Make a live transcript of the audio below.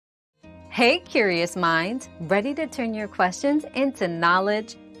Hey, curious minds, ready to turn your questions into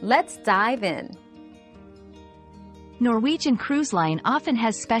knowledge? Let's dive in. Norwegian Cruise Line often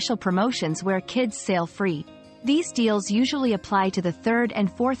has special promotions where kids sail free. These deals usually apply to the third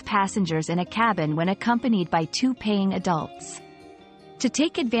and fourth passengers in a cabin when accompanied by 2 paying adults. To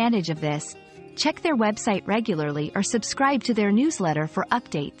take advantage of this, check their website regularly or subscribe to their newsletter for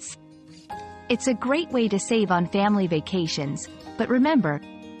updates. It's a great way to save on family vacations, but remember,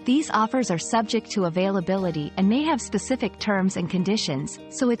 these offers are subject to availability and may have specific terms and conditions,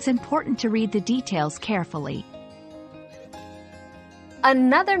 so it's important to read the details carefully.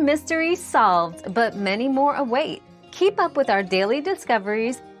 Another mystery solved, but many more await. Keep up with our daily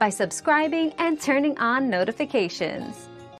discoveries by subscribing and turning on notifications.